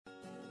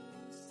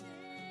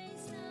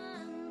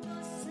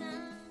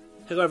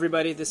Hello,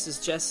 everybody. This is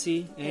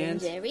Jesse and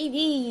Jerry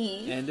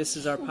B. And this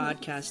is our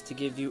podcast to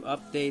give you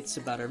updates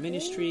about our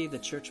ministry, the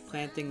church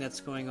planting that's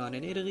going on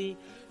in Italy,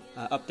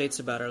 updates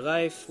about our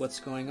life, what's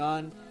going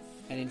on,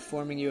 and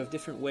informing you of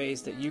different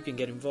ways that you can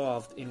get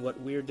involved in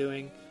what we're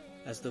doing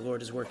as the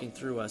Lord is working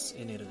through us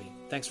in Italy.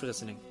 Thanks for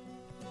listening.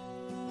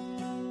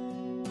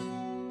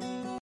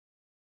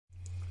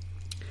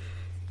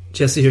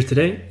 Jesse here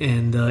today,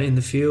 and on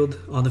the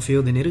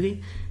field in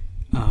Italy.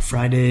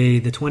 Friday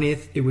the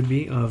 20th, it would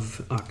be,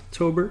 of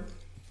October.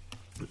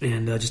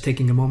 And just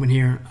taking a moment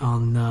here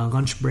on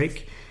lunch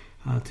break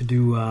to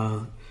do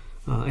an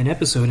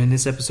episode. In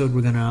this episode,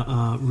 we're going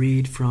to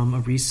read from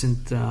a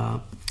recent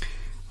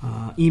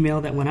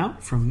email that went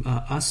out from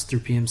us through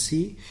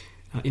PMC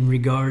in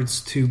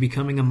regards to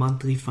becoming a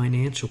monthly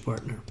financial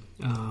partner.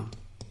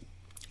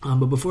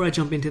 But before I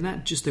jump into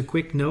that, just a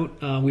quick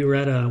note. We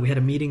had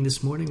a meeting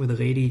this morning with a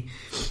lady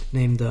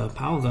named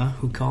Paula,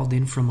 who called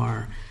in from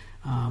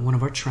one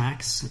of our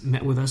tracks,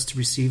 met with us to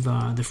receive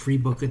the free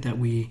booklet that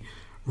we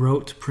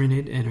wrote,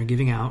 printed, and are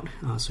giving out.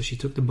 So she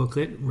took the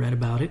booklet, read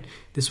about it.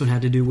 This one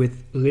had to do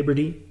with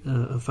liberty,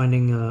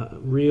 finding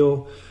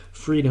real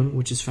freedom,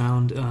 which is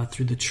found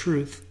through the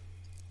truth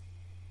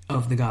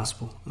of the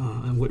gospel,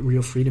 and what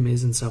real freedom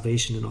is and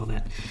salvation and all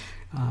that.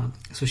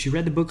 So she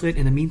read the booklet.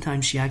 In the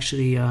meantime, she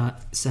actually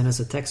sent us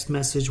a text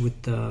message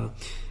with a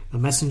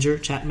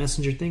chat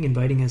messenger thing,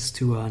 inviting us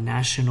to a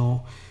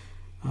national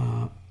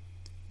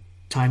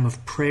time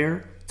of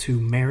prayer to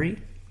Mary,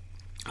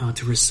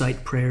 to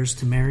recite prayers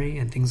to Mary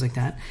and things like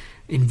that,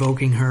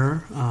 invoking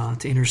her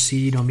to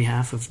intercede on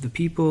behalf of the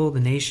people, the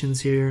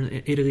nations here,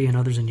 Italy and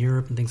others in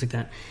Europe and things like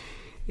that.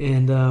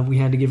 And we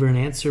had to give her an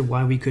answer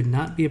why we could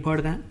not be a part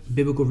of that,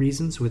 biblical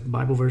reasons with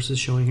Bible verses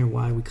showing her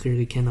why we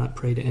clearly cannot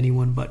pray to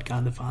anyone but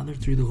God the Father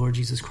through the Lord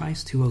Jesus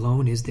Christ, who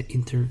alone is the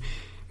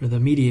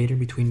mediator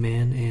between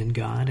man and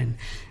God, and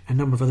a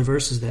number of other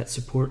verses that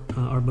support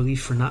our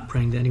belief for not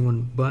praying to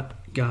anyone but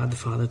God the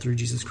Father through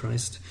Jesus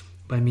Christ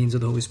by means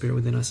of the Holy Spirit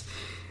within us.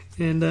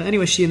 And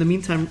anyway, in the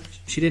meantime,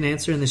 she didn't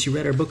answer, and then she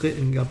read our booklet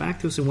and got back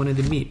to us and wanted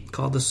to meet.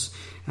 Called us,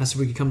 asked if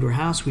we could come to her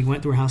house. We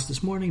went to her house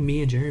this morning,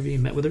 me and Jeremy,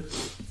 and met with her,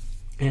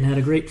 and had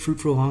a great,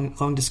 fruitful,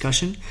 long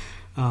discussion.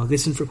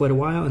 Listened for quite a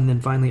while, and then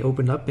finally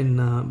opened up,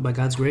 and by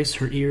God's grace,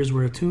 her ears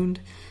were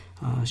attuned.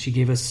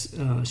 She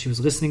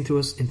was listening to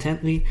us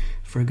intently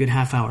for a good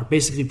half hour.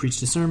 Basically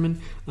preached a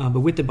sermon,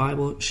 but with the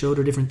Bible, showed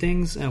her different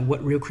things,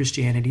 what real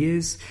Christianity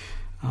is,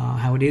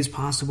 how it is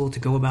possible to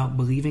go about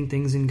believing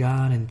things in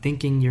God and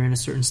thinking you're in a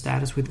certain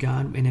status with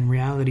God, and in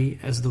reality,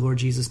 as the Lord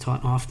Jesus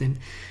taught often,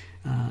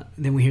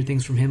 then we hear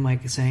things from him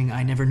like saying,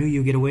 "I never knew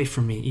you, get away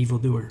from me,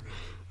 evildoer,"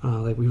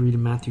 like we read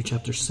in Matthew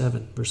chapter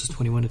 7, verses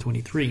 21 to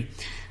 23.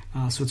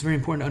 So it's very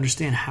important to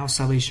understand how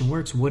salvation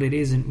works, what it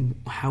is, and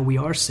how we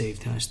are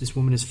saved. This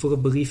woman is full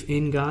of belief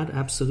in God,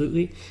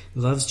 absolutely,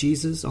 loves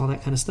Jesus, all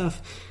that kind of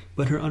stuff.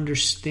 But her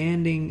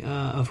understanding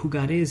of who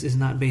God is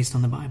not based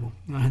on the Bible.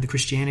 The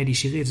Christianity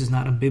she lives is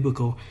not a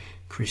biblical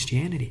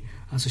Christianity.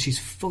 So she's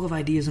full of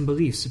ideas and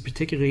beliefs,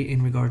 particularly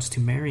in regards to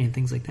Mary and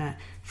things like that,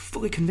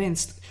 fully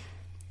convinced.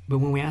 But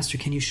when we asked her,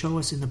 can you show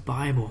us in the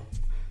Bible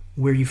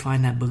where you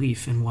find that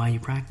belief and why you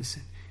practice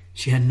it?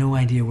 She had no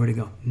idea where to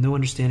go, no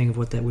understanding of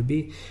what that would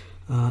be.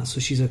 So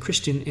she's a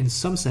Christian in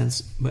some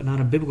sense, but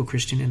not a biblical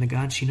Christian. And the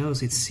God she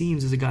knows, it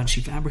seems, is a God she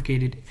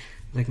fabricated,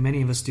 like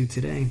many of us do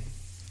today,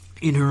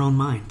 in her own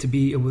mind, to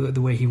be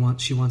the way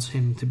she wants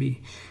him to be,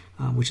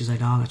 which is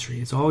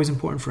idolatry. It's always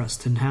important for us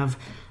to have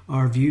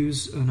our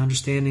views and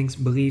understandings,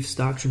 beliefs,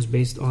 doctrines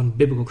based on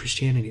biblical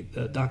Christianity,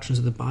 the doctrines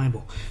of the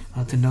Bible,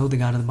 to know the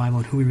God of the Bible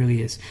and who he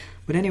really is.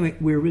 But anyway,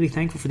 we're really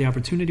thankful for the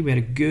opportunity. We had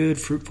a good,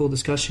 fruitful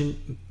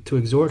discussion to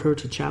exhort her,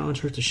 to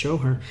challenge her, to show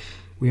her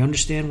we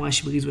understand why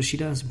she believes what she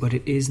does, but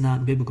it is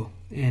not biblical.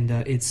 And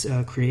it's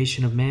a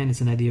creation of man,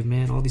 it's an idea of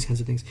man, all these kinds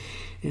of things.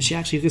 And she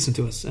actually listened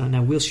to us.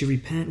 Now, will she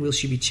repent? Will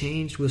she be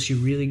changed? Will she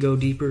really go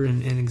deeper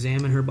and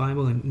examine her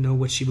Bible and know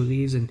what she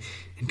believes and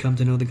come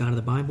to know the God of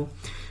the Bible?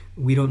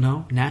 We don't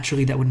know.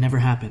 Naturally, that would never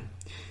happen.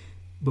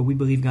 But we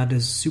believe God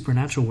does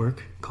supernatural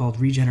work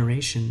called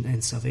regeneration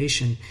and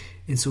salvation,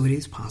 and so it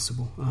is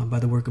possible by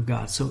the work of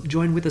God. So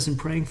join with us in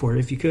praying for her,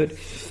 if you could.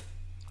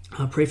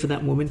 Pray for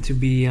that woman to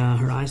be,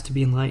 her eyes to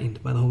be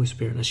enlightened by the Holy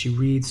Spirit as she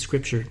reads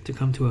Scripture, to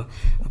come to a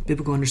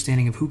biblical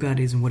understanding of who God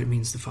is and what it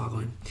means to follow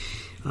him.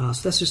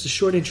 So that's just a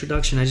short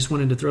introduction. I just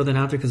wanted to throw that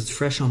out there because it's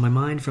fresh on my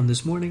mind from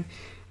this morning.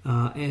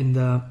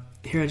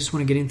 Here I just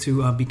want to get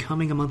into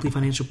becoming a monthly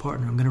financial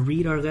partner. I'm going to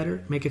read our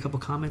letter, make a couple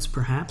comments,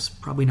 perhaps,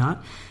 probably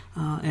not,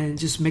 and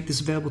just make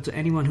this available to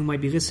anyone who might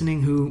be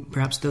listening who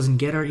perhaps doesn't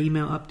get our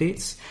email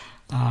updates,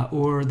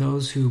 or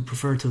those who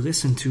prefer to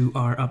listen to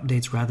our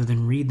updates rather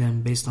than read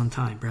them based on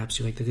time. Perhaps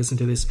you like to listen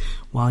to this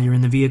while you're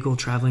in the vehicle,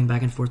 traveling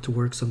back and forth to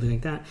work, something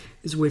like that.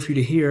 This is a way for you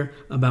to hear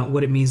about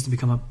what it means to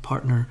become a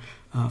partner,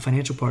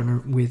 financial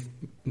partner with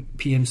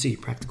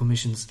PMC, Practical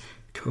Missions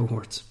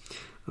Cohorts.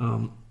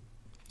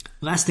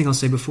 Last thing I'll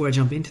say before I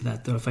jump into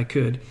that, though, if I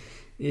could,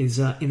 is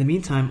in the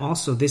meantime,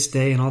 also this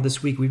day and all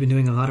this week, we've been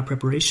doing a lot of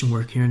preparation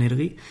work here in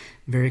Italy.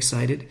 Very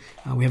excited.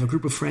 We have a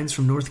group of friends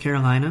from North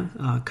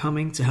Carolina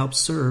coming to help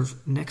serve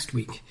next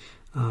week.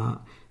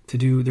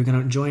 They're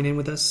going to join in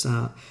with us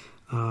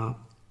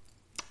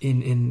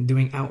in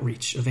doing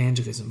outreach,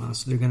 evangelism.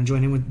 So they're going to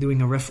join in with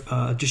doing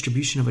a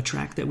distribution of a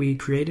tract that we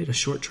created, a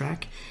short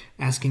tract,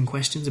 asking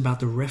questions about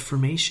the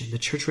Reformation, the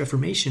Church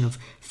Reformation of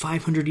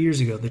 500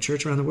 years ago. The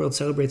church around the world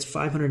celebrates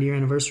 500-year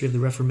anniversary of the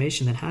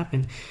Reformation that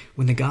happened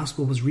when the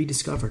gospel was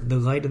rediscovered. The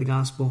light of the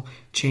gospel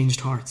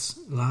changed hearts,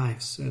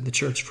 lives, the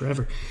church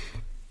forever.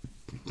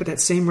 But that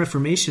same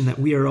Reformation that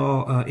we are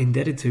all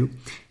indebted to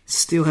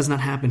still has not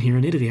happened here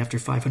in Italy after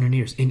 500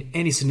 years in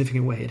any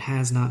significant way. It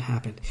has not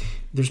happened.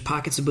 There's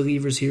pockets of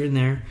believers here and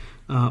there,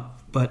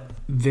 but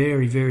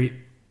very,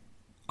 very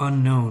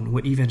unknown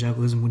what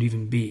evangelicalism would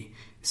even be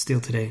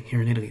still today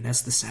here in Italy.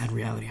 That's the sad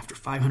reality after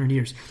 500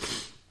 years.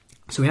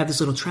 So we have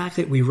this little tract.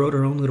 We wrote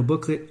our own little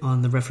booklet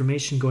on the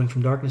Reformation, going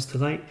from darkness to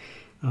light.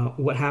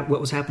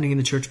 What was happening in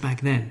the church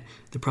back then,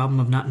 the problem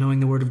of not knowing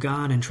the Word of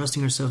God and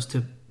trusting ourselves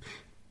to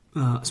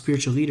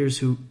spiritual leaders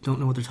who don't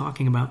know what they're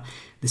talking about.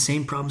 The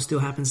same problem still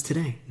happens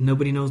today.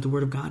 Nobody knows the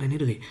Word of God in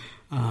Italy.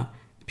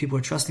 People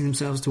are trusting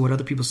themselves to what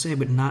other people say,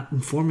 but not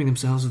informing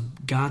themselves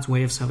of God's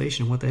way of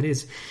salvation, what that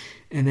is.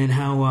 And then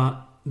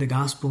how the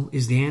gospel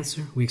is the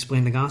answer. We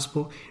explain the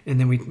gospel, and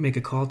then we make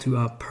a call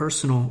to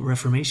personal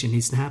reformation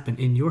needs to happen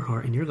in your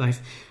heart, in your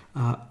life,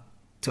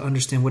 to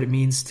understand what it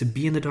means to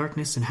be in the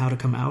darkness and how to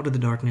come out of the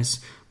darkness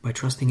by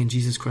trusting in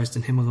Jesus Christ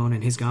and Him alone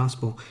and His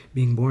gospel,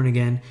 being born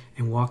again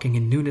and walking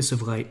in newness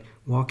of light,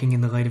 walking in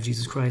the light of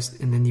Jesus Christ,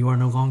 and then you are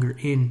no longer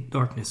in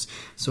darkness.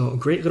 So a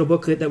great little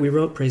booklet that we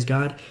wrote, praise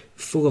God,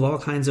 full of all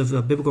kinds of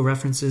biblical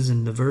references,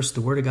 and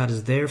the Word of God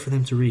is there for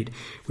them to read.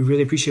 We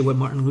really appreciate what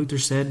Martin Luther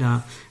said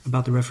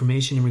about the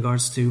Reformation in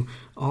regards to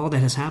all that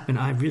has happened.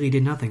 I really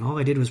did nothing. All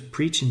I did was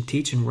preach and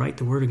teach and write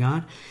the Word of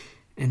God.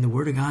 And the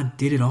Word of God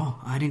did it all.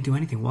 I didn't do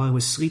anything. While I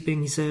was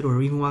sleeping, he said,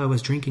 or even while I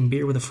was drinking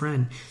beer with a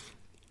friend,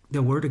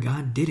 the Word of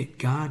God did it.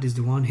 God is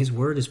the one. His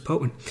Word is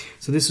potent.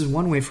 So this is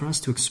one way for us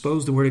to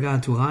expose the Word of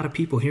God to a lot of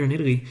people here in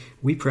Italy.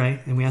 We pray,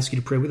 and we ask you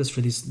to pray with us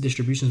for these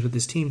distributions with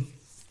this team.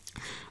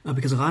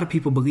 Because a lot of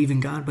people believe in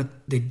God, but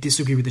they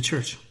disagree with the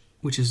church,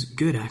 which is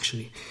good,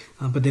 actually.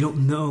 But they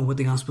don't know what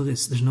the gospel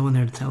is. There's no one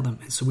there to tell them.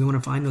 And so we want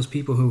to find those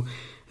people who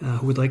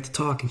would like to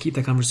talk and keep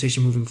that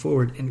conversation moving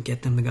forward and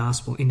get them the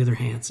gospel into their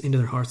hands, into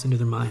their hearts, into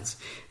their minds.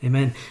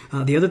 Amen.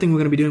 The other thing we're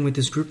going to be doing with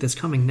this group that's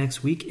coming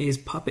next week is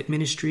puppet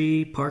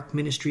ministry, park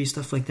ministry,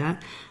 stuff like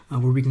that,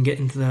 where we can get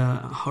into the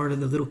heart of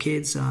the little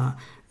kids,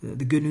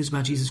 the good news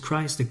about Jesus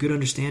Christ, the good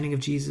understanding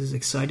of Jesus,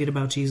 excited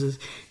about Jesus,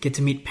 get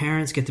to meet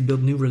parents, get to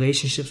build new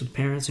relationships with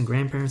parents and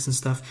grandparents and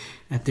stuff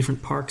at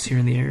different parks here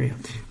in the area.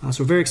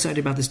 So we're very excited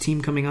about this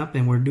team coming up,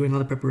 and we're doing all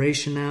the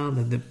preparation now,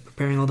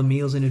 preparing all the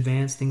meals in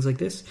advance, things like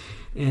this.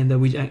 And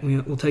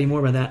we'll tell you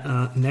more about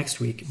that next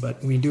week.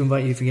 But we do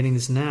invite you, if you're getting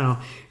this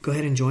now, go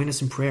ahead and join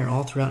us in prayer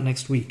all throughout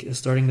next week,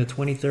 starting the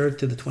 23rd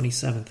to the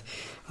 27th.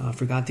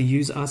 For God to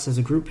use us as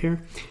a group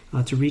here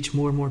to reach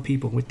more and more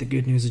people with the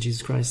good news of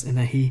Jesus Christ, and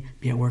that He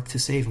be at work to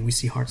save, and we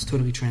see hearts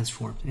totally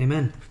transformed.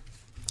 Amen.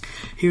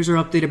 Here's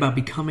our update about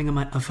becoming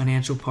a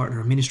financial partner,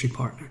 a ministry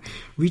partner.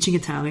 Reaching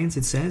Italians,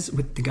 it says,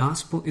 with the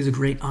gospel is a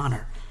great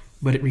honor,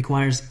 but it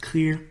requires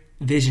clear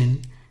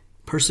vision,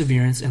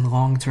 perseverance, and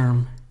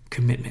long-term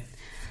commitment.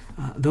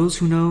 Those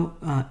who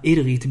know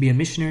Italy to be a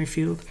missionary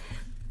field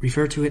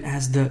refer to it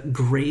as the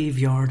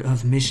graveyard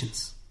of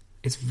missions.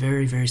 It's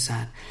very, very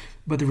sad.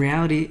 But the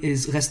reality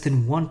is less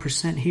than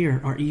 1% here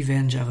are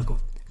evangelical.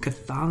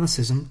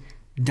 Catholicism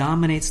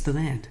dominates the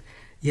land,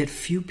 yet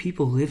few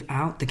people live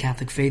out the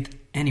Catholic faith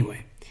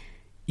anyway.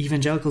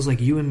 Evangelicals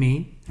like you and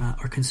me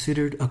are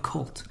considered a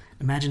cult.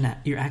 Imagine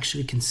that. You're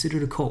actually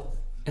considered a cult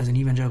as an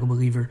evangelical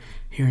believer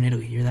here in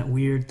Italy. You're that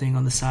weird thing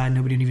on the side.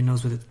 Nobody even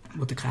knows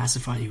what to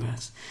classify you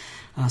as.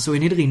 So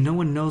in Italy, no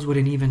one knows what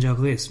an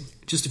evangelical is.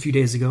 Just a few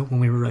days ago, when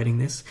we were writing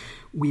this,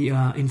 we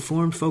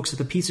informed folks at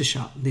the pizza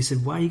shop. They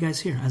said, "Why are you guys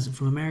here? As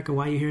from America,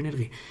 why are you here in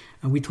Italy?"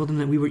 We told them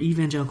that we were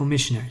evangelical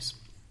missionaries.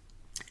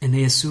 And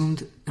they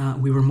assumed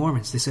we were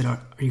Mormons. They said,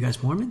 "Are you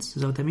guys Mormons?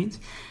 Is that what that means?"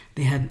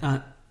 They had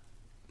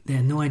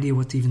no idea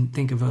what to even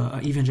think of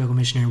an evangelical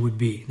missionary would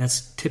be.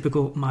 That's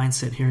typical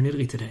mindset here in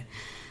Italy today.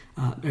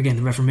 Again,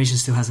 the Reformation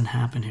still hasn't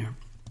happened here.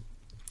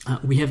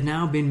 We have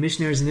now been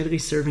missionaries in Italy,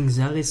 serving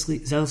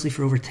zealously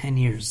for over 10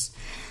 years.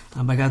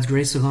 By God's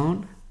grace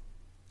alone,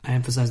 I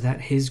emphasize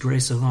that, His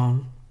grace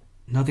alone,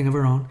 nothing of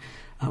our own,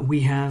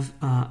 we have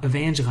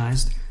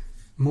evangelized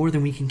more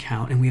than we can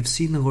count, and we have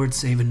seen the Lord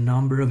save a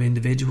number of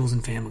individuals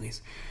and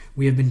families.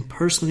 We have been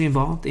personally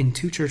involved in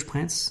 2 church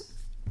plants,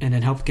 and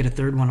then helped get a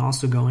third one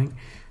also going,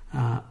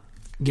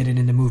 get it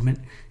into movement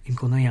in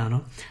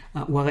Conegliano.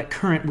 While at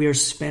Current, we are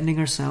spending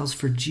ourselves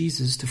for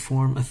Jesus to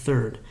form a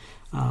third.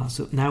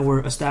 So now we're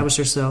established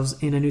ourselves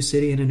in a new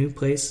city, in a new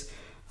place,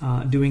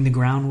 doing the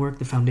groundwork,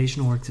 the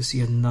foundational work to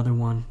see another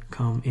one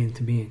come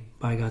into being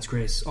by God's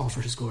grace, all for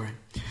His glory.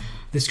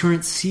 This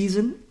current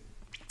season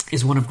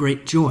is one of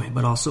great joy,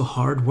 but also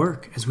hard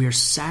work as we are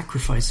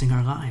sacrificing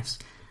our lives.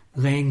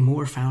 laying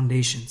more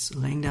foundations,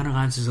 laying down our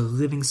lives as a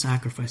living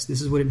sacrifice.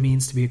 This is what it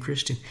means to be a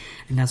Christian,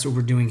 and that's what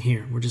we're doing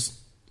here. We're just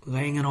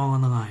laying it all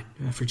on the line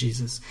for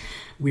Jesus.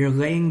 We are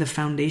laying the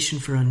foundation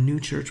for a new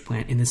church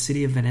plant in the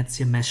city of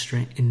Venezia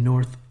Mestre in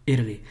North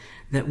Italy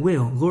that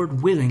will,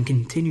 Lord willing,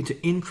 continue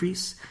to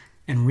increase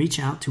and reach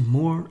out to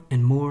more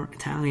and more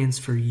Italians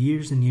for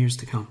years and years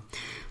to come.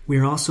 We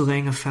are also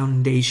laying a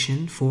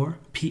foundation for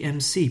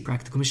PMC,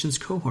 Practical Missions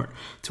Cohort,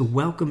 to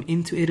welcome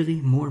into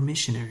Italy more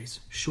missionaries,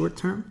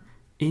 short-term,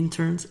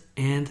 interns,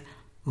 and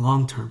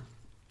long-term.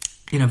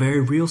 In a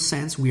very real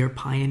sense, we are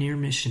pioneer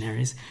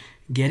missionaries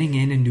getting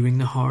in and doing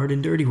the hard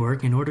and dirty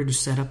work in order to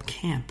set up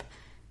camp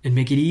and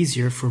make it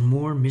easier for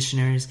more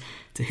missionaries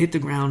to hit the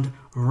ground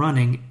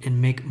running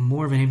and make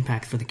more of an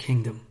impact for the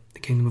kingdom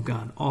of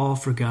God, all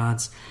for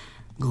God's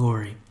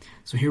glory.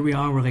 So here we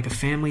are, we're like a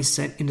family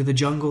set into the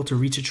jungle to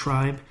reach a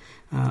tribe.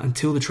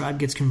 Until the tribe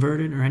gets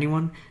converted or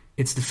anyone,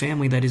 it's the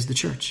family that is the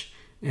church.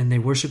 And they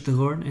worship the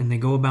Lord and they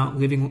go about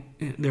living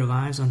their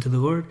lives unto the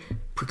Lord,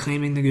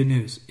 proclaiming the good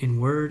news in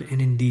word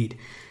and in deed.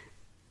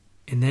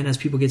 And then as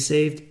people get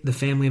saved, the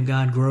family of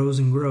God grows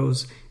and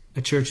grows.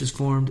 A church is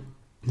formed.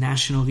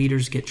 National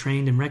leaders get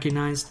trained and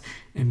recognized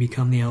and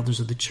become the elders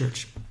of the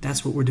church.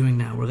 That's what we're doing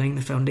now. We're laying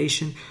the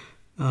foundation,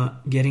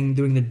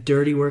 doing the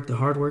dirty work, the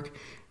hard work,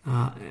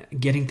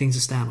 getting things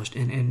established.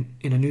 And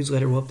in a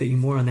newsletter, we'll update you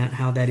more on that,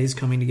 how that is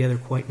coming together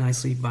quite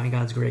nicely by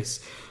God's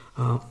grace.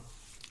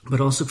 But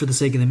also for the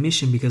sake of the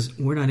mission, because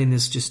we're not in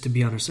this just to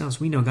be on ourselves.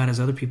 We know God has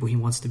other people He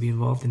wants to be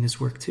involved in this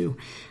work too,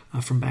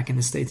 from back in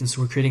the States. And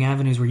so we're creating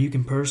avenues where you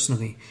can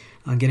personally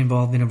get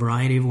involved in a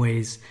variety of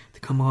ways to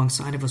come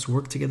alongside of us,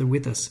 work together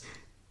with us,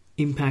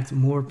 impact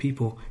more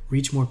people,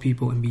 reach more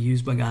people, and be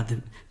used by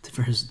God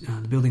for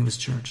the building of His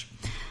church.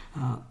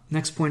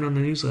 Next point on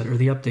the newsletter, or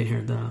the update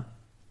here,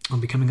 on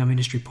becoming a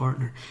ministry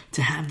partner,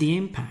 to have the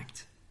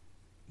impact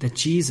that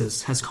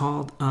Jesus has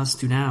called us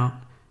to now,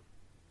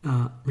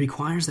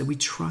 requires that we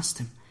trust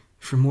Him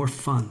for more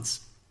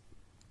funds.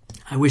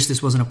 I wish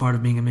this wasn't a part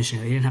of being a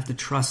missionary. You didn't have to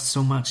trust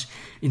so much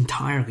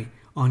entirely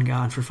on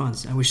God for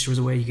funds. I wish there was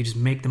a way you could just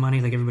make the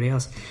money like everybody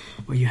else.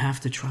 Well, you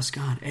have to trust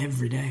God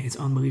every day. It's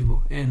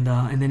unbelievable. And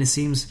then it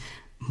seems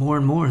more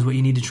and more is what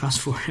you need to trust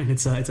for, and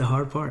it's a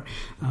hard part.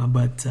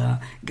 But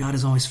God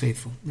is always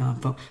faithful.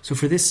 So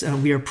for this,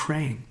 we are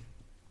praying.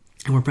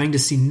 And we're praying to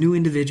see new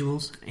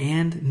individuals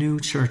and new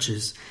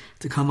churches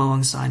to come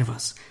alongside of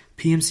us.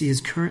 PMC is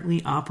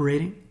currently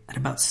operating at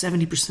about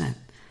 70%,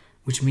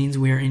 which means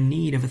we are in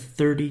need of a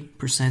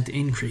 30%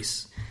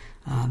 increase.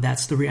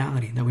 That's the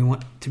reality that we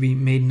want to be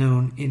made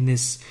known in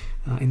this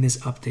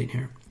update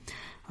here.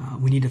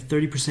 We need a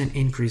 30%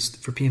 increase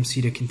for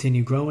PMC to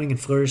continue growing and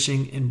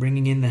flourishing and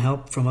bringing in the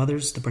help from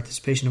others, the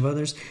participation of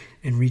others,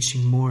 and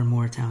reaching more and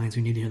more Italians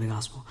who need to hear the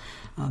gospel.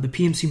 The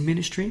PMC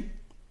ministry,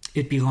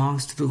 it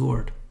belongs to the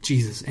Lord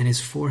Jesus and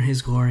is for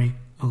His glory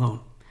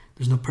alone.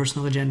 There's no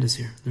personal agendas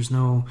here. There's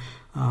no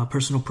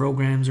personal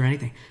programs or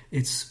anything.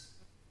 It's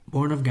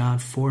born of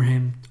God, for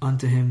Him,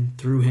 unto Him,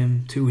 through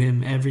Him, to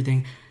Him,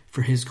 everything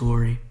for His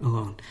glory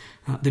alone.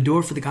 The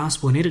door for the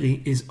gospel in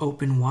Italy is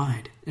open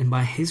wide, and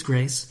by His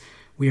grace,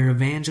 we are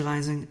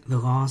evangelizing the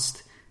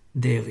lost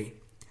daily,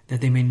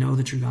 that they may know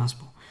the true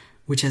gospel,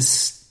 which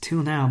has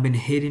till now been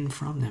hidden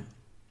from them.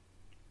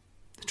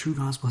 The true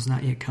gospel has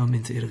not yet come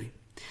into Italy.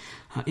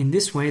 In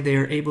this way, they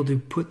are able to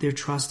put their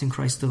trust in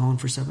Christ alone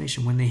for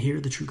salvation. When they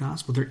hear the true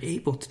gospel, they're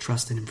able to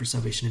trust in Him for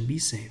salvation and be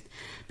saved,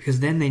 because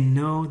then they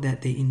know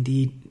that they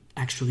indeed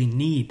actually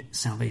need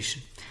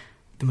salvation.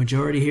 The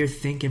majority here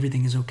think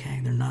everything is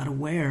okay. They're not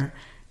aware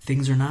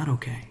things are not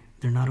okay.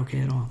 They're not okay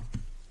at all.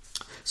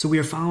 So we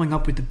are following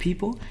up with the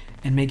people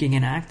and making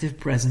an active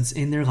presence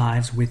in their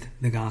lives with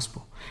the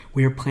gospel.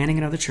 We are planning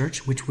another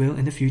church, which will,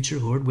 in the future,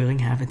 Lord willing,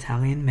 have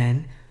Italian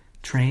men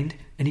trained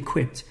and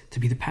equipped to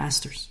be the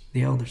pastors,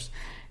 the elders.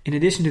 In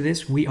addition to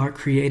this, we are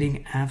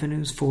creating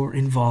avenues for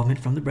involvement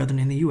from the brethren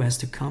in the U.S.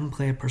 to come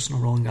play a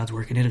personal role in God's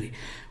work in Italy.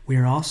 We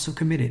are also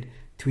committed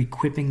to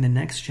equipping the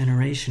next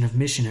generation of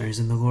missionaries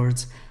in the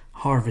Lord's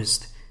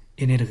harvest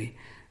in Italy.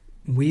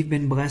 We've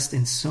been blessed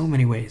in so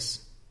many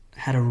ways.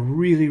 Had a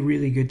really,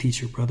 really good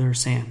teacher, Brother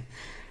Sam,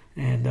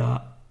 and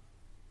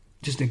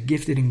just a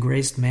gifted and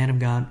graced man of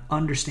God,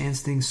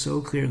 understands things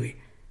so clearly.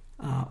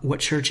 What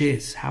church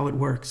is, how it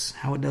works,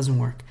 how it doesn't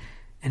work,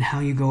 and how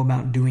you go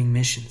about doing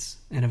missions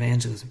and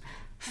evangelism.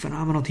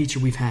 Phenomenal teacher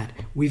we've had.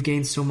 We've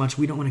gained so much,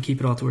 we don't want to keep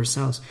it all to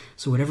ourselves.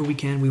 So whatever we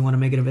can, we want to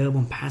make it available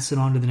and pass it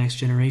on to the next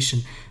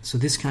generation. So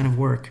this kind of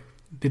work,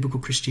 biblical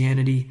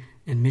Christianity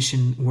and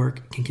mission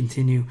work, can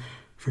continue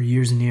for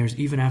years and years,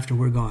 even after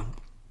we're gone.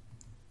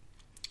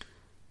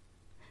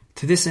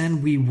 To this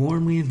end, we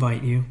warmly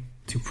invite you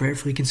to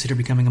prayerfully consider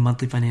becoming a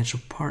monthly financial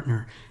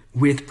partner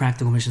with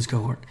Practical Missions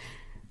Cohort.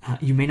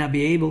 You may not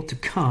be able to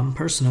come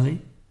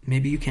personally.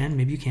 Maybe you can,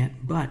 maybe you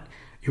can't. But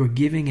your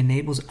giving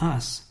enables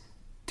us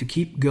to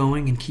keep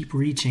going and keep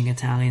reaching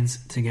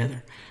Italians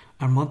together.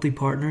 Our monthly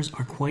partners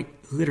are quite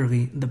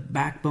literally the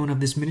backbone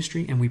of this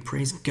ministry, and we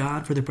praise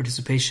God for their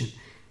participation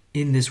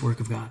in this work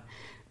of God.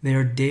 They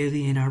are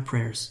daily in our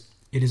prayers,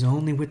 It is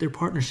only with their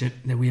partnership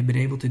that we have been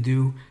able to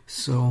do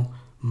so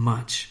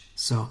much.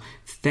 So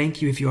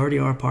thank you if you already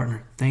are a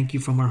partner. Thank you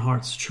from our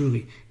hearts,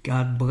 truly.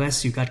 God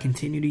bless you. God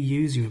continue to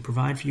use you and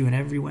provide for you in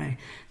every way,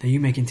 that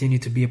you may continue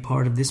to be a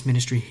part of this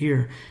ministry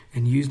here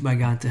and used by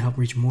God to help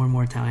reach more and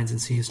more Italians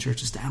and see His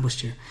church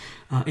established here.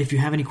 If you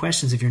have any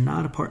questions, if you're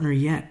not a partner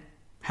yet,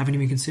 haven't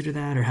even considered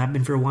that, or have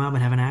been for a while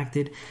but haven't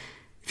acted,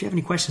 if you have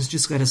any questions,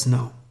 just let us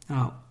know.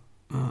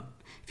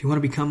 If you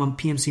want to become a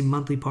PMC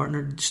monthly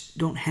partner, just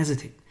don't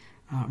hesitate.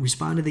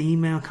 Respond to the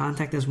email,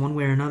 contact us one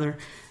way or another.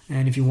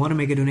 And if you want to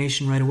make a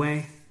donation right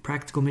away,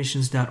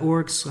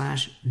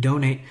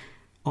 practicalmissions.org/donate.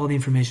 All the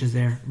information is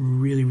there.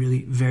 Really,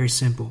 really very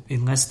simple.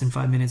 In less than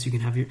 5 minutes, you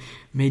can have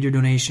made your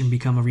donation,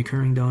 become a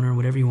recurring donor,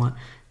 whatever you want.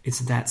 It's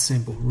that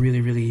simple.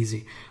 Really, really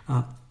easy.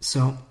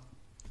 So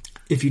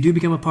if you do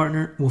become a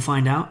partner, we'll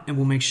find out, and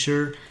we'll make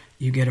sure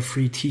you get a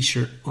free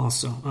t-shirt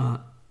also.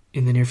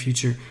 In the near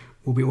future,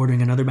 we'll be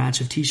ordering another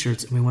batch of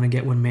t-shirts, and we want to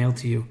get one mailed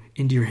to you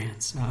into your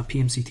hands, a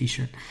PMC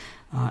t-shirt.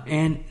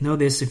 And know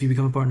this, if you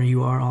become a partner,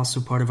 you are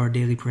also part of our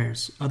daily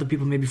prayers. Other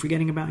people may be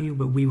forgetting about you,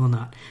 but we will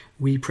not.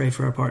 We pray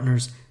for our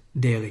partners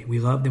daily. We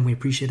love them, we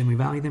appreciate them, we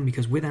value them,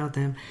 because without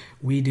them,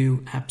 we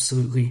do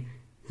absolutely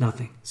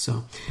nothing.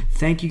 So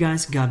thank you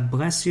guys. God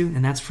bless you.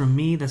 And that's from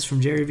me, that's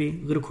from Jerry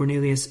V, Little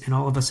Cornelius, and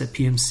all of us at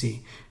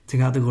PMC. To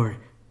God the glory.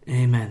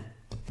 Amen.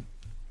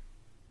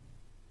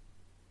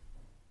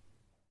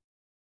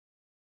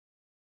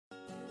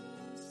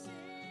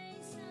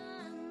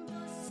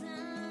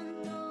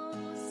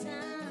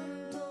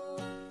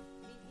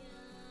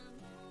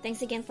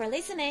 Thanks again for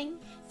listening.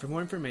 For more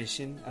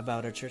information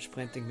about our church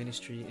planting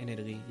ministry in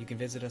Italy, you can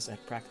visit us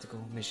at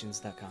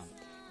practicalmissions.com.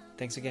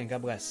 Thanks again.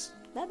 God bless.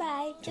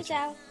 Bye-bye. Ciao,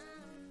 ciao.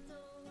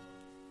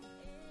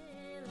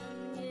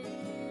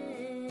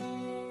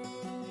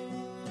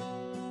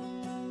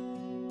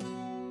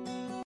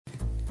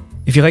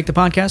 If you like the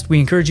podcast, we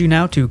encourage you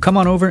now to come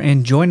on over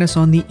and join us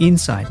on the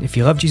inside. If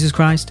you love Jesus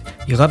Christ,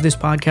 you love this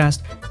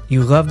podcast,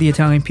 you love the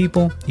Italian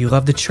people, you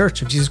love the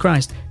Church of Jesus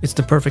Christ, it's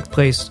the perfect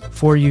place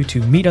for you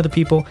to meet other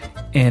people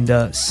and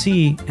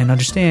see and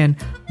understand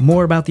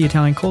more about the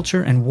Italian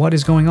culture and what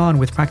is going on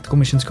with Practical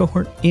Missions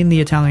Cohort in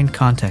the Italian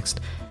context.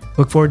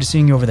 Look forward to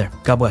seeing you over there.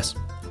 God bless.